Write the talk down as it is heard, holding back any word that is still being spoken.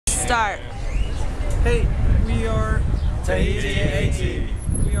Start. Hey, we are Tahiti.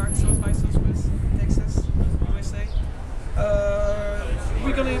 We are at South by Southwest, Texas, USA.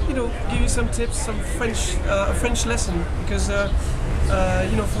 We're gonna, give you some tips, some French lesson, because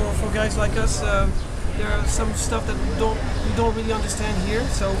for guys like us, there are some stuff that we don't really understand here.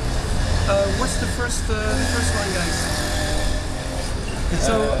 So, what's the first line, guys?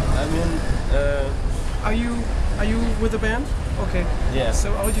 So, are you with the band? Okay. Yeah.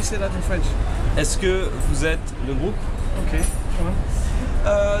 So, how would you say that in French? Est-ce que vous êtes le groupe? Okay, come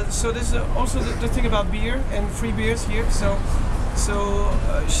on. So there's also the thing about beer and free beers here. So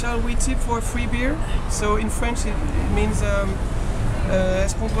shall we tip for a free beer? So in French it means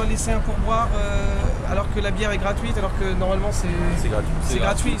est-ce qu'on doit laisser un pourboire alors que la bière est gratuite, alors que normalement c'est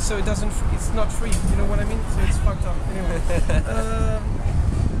gratuit. So it's not free. You know what I mean? So it's fucked up. Anyway.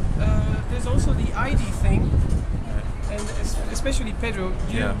 There's also the ID thing. And especially Pedro,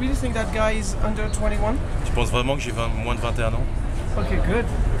 do you really think that guy is under 21? Tu penses vraiment que j'ai moins de 21 ans? Okay, good.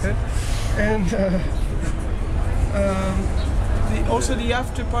 And also the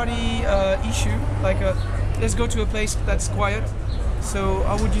after party issue, like let's go to a place that's quiet. So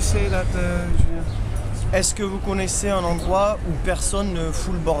how would you say that, Julien? Est-ce que vous connaissez un endroit où personne ne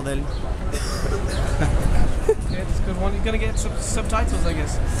fout le bordel? Okay, that's a good one. You're gonna get some subtitles, I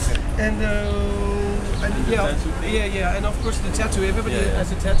guess. And yeah, and of course the tattoo. Everybody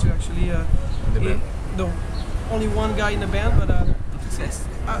has a tattoo, actually. No, only one guy in the band, but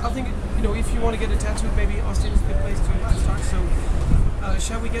I think if you want to get a tattoo, maybe Austin is a good place to start. So,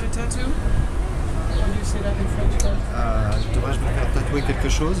 shall we get a tattoo? How do you say that in French? Devrais-je me faire tatouer quelque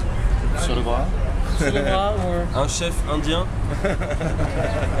chose sur le bras? Sur le bras, or Un chef indien?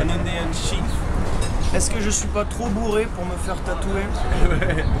 An Indian chief? Est-ce que je suis pas trop bourré pour me faire tatouer?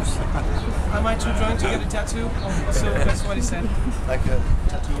 am I too drunk to get a tattoo? So that's what he said. Like a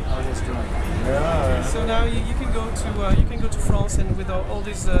tattoo artist drawing. So now you can go to France, and with all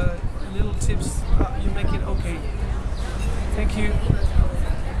these little tips, you make it okay. Thank you.